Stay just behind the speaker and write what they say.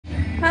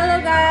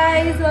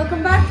guys,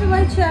 welcome back to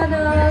my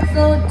channel.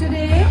 So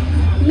today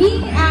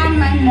me and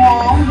my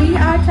mom, we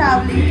are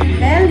traveling to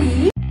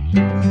Delhi.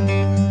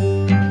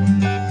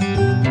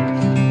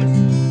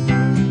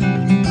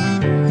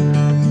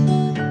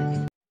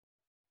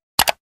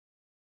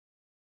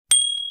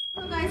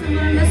 So guys, I'm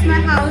gonna miss my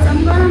house.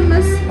 I'm gonna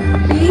miss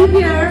being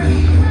here.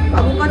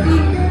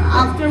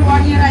 After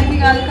 1 year I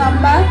think I'll come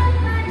back.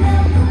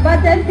 But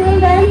then till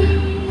then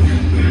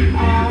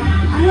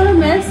I'm gonna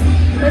miss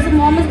because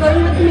mom is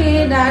going with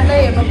me, dad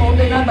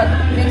but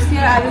next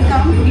year I will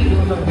come.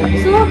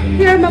 So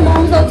here my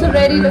mom's also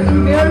ready,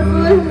 looking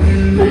beautiful.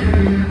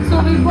 So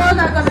we both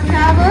are gonna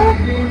travel.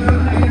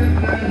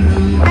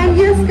 And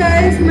yes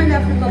guys, my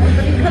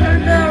color,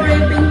 the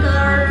red pink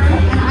color,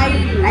 and I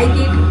like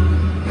it.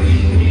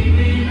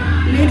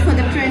 Made for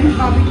the trend,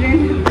 Bobby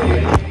trend.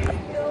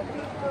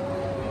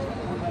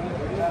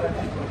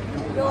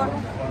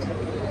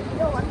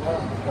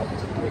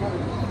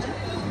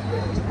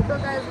 So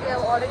guys, we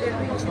have already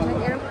reached the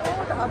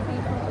airport.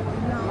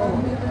 Now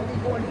we will be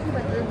boarding,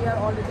 but we are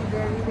already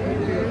very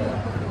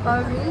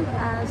early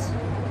as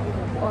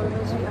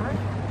always we are.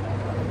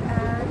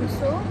 And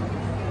so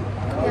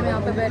हम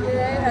यहाँ पे बैठे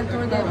रहे और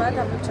थोड़ी देर बाद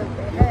हम लोग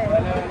चलते हैं.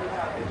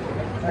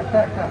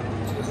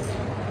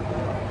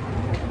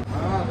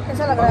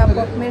 कैसा लग रहा है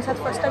आपको मेरे साथ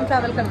फर्स्ट टाइम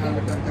ट्रैवल करके?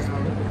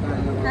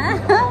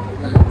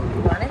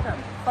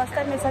 फर्स्ट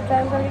टाइम मेरे साथ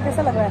ट्रैवल करके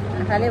कैसा लग रहा है?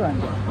 खाली बात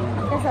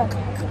कैसा?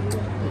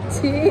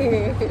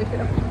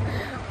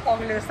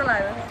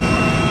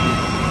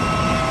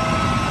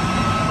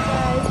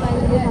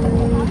 Finally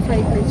हम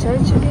फ्लाइट में चढ़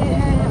चुके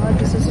हैं और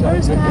this is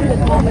first time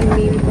that mom and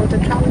me both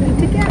are traveling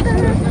together.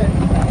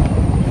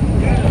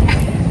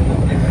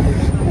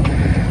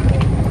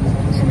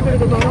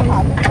 सिलगढीको गरम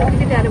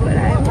कति प्यारो भएर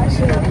आयो.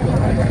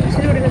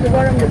 सिलगढीको त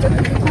गरम हुन्छ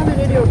कितना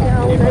रेडी हो क्या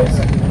आउ गाइस.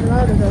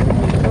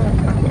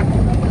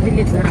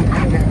 दिल्ली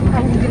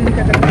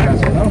का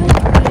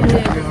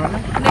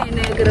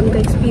नया गरम का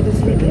एक्सपीरियंस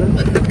लेते हैं.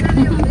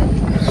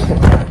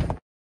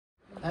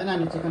 है ना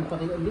चिकन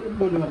पत्ती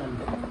बोल बनाना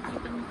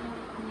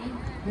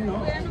यू नो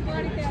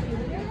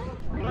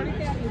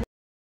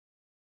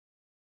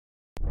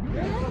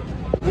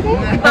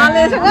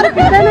बाले से कर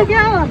किधर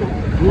क्या हुआ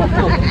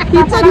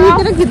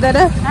किधर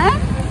है.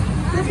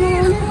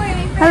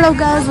 Hello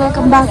guys,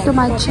 welcome back to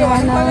my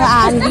channel,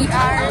 and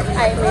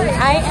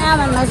I am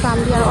and my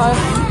family are all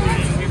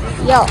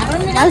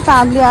my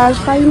family are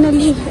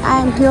finally. I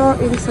am here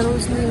in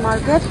Sarojini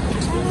market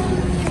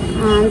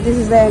and this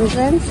is the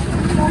entrance.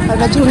 और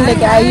मैं झूम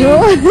लेके आई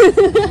हूँ.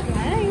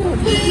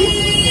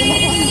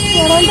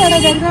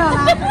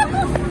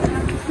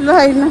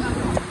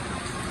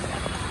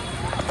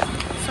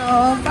 So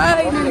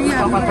finally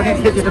I'll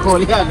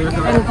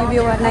give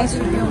you a nice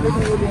review.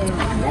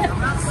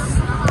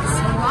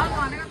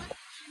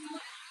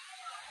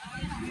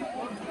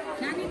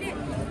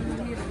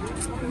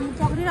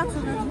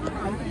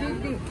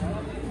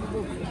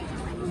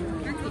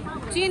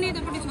 चीनी तो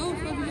बड़ी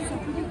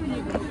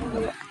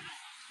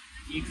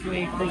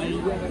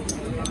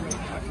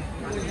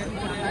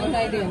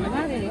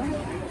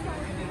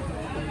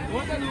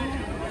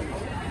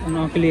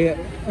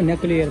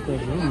नकली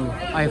airport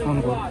iPhone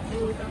को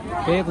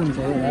फेक हुन्छ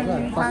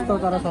सस्तो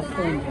तर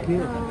सस्तो हुन्छ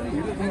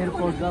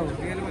एयरपोर्ट जाऊ.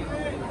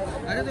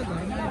 अरे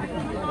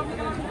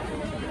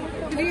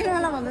त्यो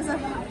घरमा भन्दैछ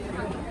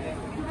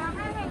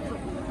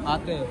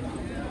आते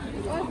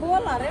ओए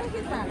बोल अरे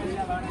के साथ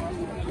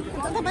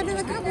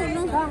तपाईले कहाँ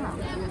बोल्नु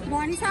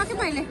भनिसके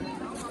मैले.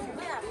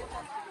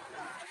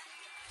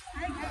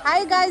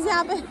 हाय गाइस,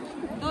 यहाँ पे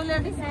दो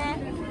लेडीज हैं.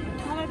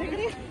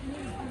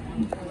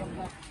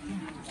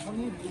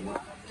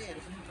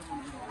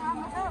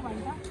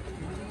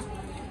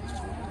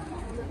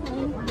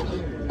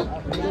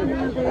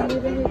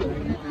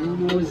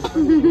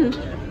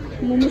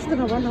 मोमोज तो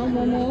खावा ना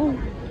momo.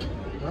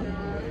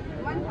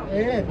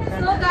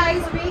 So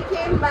guys, we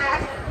came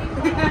back.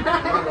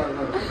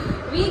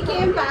 We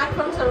came back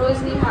from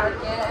Sarojini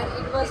market and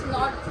it was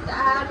not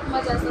that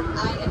much as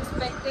I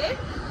expected.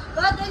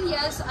 But then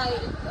yes,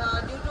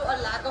 due to a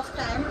lack of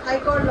time, I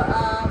got a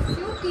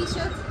few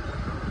t-shirts.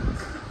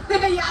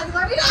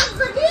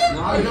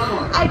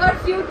 I got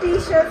few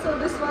t-shirts, so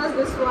this was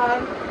this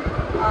one.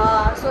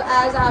 So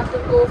as I have to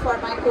go for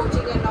my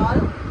coaching and all,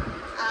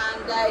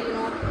 and you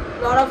know,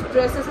 lot of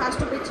dresses has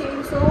to be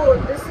changed. So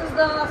this is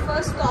the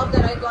first top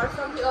that I got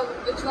from here,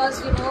 which was,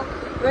 you know,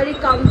 very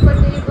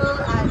comfortable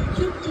and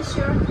cute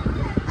t-shirt.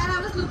 And I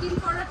was looking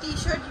for a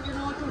t-shirt, you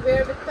know, to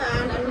wear with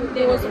pant and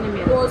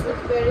goes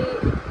with very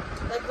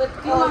with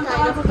all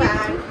kind of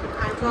pant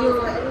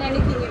and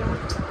anything, you know.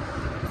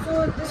 So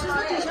this is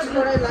the t-shirt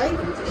that I like.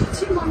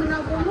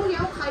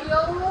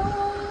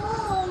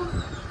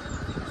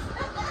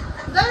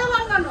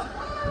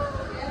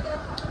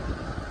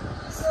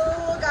 So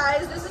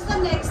guys, this is the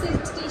next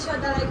t-shirt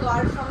that I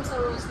got from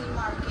Sarojini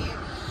market,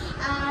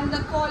 and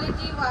the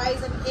quality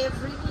wise and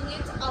everything,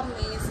 it's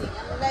amazing.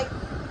 I'm like,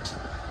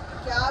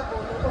 क्या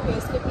बोलूं, okay,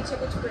 इसके पीछे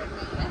कुछ print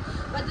नहीं है,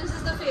 but this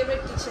is the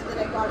favorite t-shirt that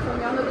I got from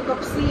यहाँ. मेरे को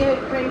कब से ये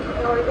print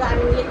और I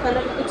mean ये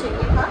color मुझे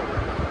चाहिए था,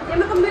 ये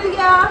मेरे को मिल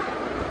गया.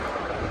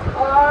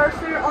 और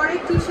फिर और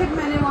एक टी शर्ट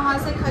मैंने वहाँ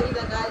से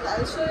खरीदा guys.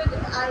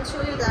 I'll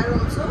show you that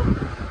also,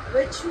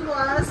 which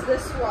was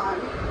this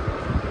one.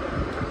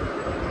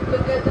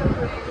 Look at the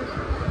print.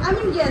 I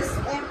mean, yes,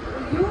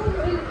 you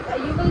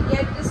will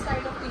get this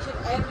kind of t-shirt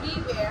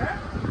everywhere,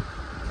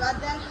 but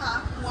then हाँ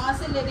वहाँ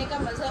से लेने का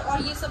मज़ा. और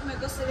ये सब मेरे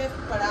को सिर्फ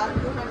पड़ा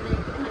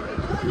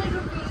 200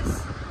 रुपीज़.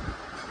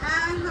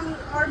 एंड हम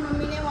और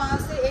मम्मी ने वहाँ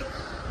से एक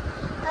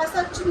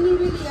ऐसा चुन्नी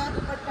भी लिया,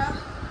 दुपट्टा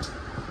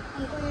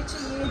उनको ये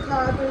चाहिए था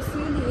तो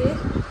इसीलिए.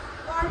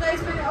 और गाइस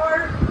मैंने और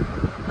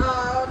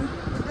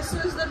this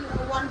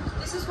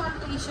is one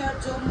T shirt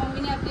जो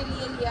मम्मी ने अपने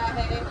लिए लिया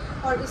है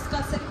और इसका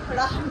सिर्फ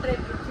पड़ा 100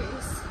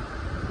 रुपीज़.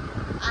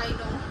 आई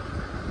नो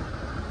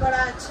बड़ा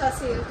अच्छा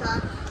सेल था,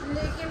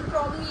 लेकिन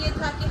प्रॉब्लम ये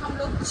था कि हम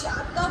लोग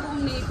ज़्यादा घूम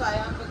नहीं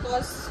पाया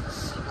बिकॉज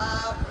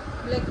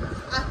लाइक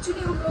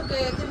एक्चुअली हम लोग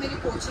गए थे मेरी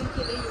कोचिंग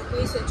के लिए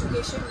यूपीएस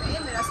एजुकेशन में,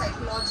 मेरा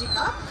साइकोलॉजी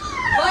का.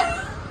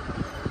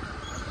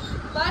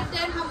 बट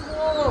देन हम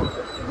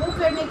वो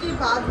करने के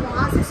बाद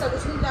वहाँ से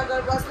Sarojini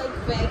Nagar was like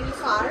very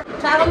far.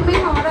 Travel में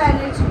हमारा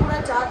एनर्जी पूरा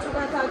जा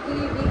चुका था कि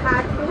वी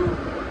हैड टू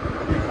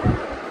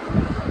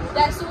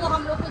दैट्स वो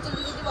हम लोग को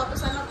जल्दी जल्दी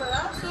वापस आना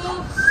पड़ा. सो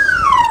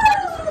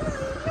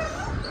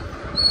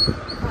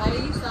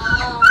भाई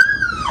साहब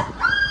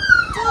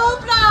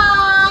चुप रहा.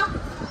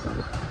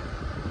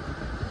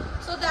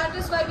 So that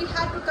is why we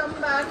had to come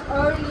back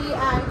early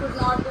and could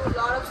not do a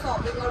lot of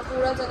shopping और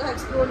पूरा जगह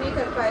एक्सप्लोर नहीं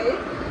कर पाए.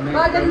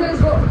 But then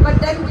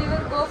we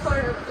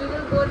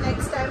will go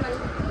next time and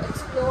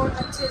explore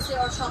अच्छे से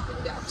और शॉपिंग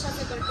भी अच्छा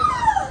से करके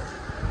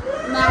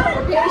मैं आपको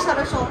ढेर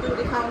सारा शॉपिंग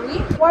दिखाऊंगी.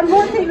 One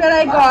more thing that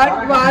I got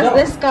was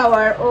this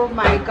cover. Oh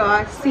my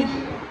God! See,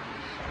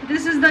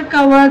 this is the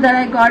cover that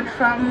I got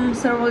from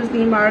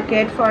Sarojini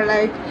market for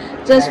like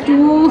just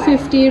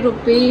 250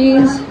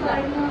 rupees.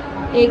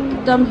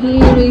 एकदम ही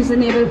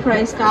रीजनेबल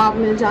प्राइस का आप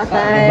मिल जाता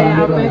है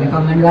यहाँ पे.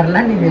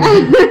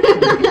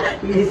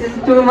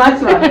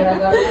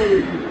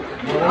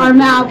 और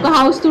मैं आपको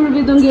हाउस टूर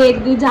भी दूंगी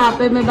एक दिन जहाँ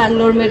पे मैं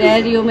बैंगलोर में रह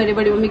रही हूँ मेरी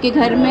बड़ी मम्मी के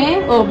घर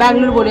में. ओ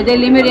बैंगलोर बोले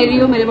दिल्ली में रह रही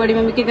हूँ मेरी बड़ी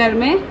मम्मी के घर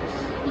में.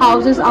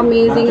 House is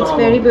amazing, it's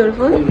very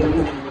beautiful.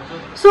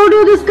 So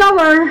do this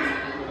cover.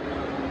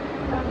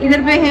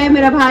 इधर पे है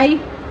मेरा भाई.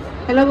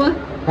 हेलो बोल.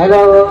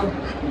 Hello.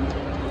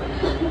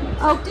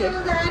 Okay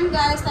then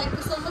guys, thank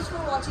you so much for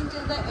watching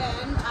till the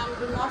end, and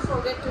do not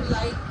forget to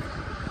like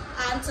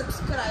and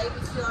subscribe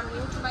if you are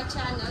new to my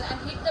channel,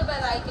 and hit the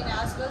bell icon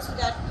as well so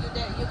that you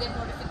get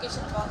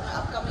notification about my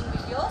upcoming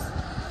videos.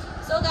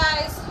 So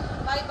guys,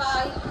 bye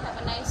bye, have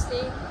a nice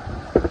day.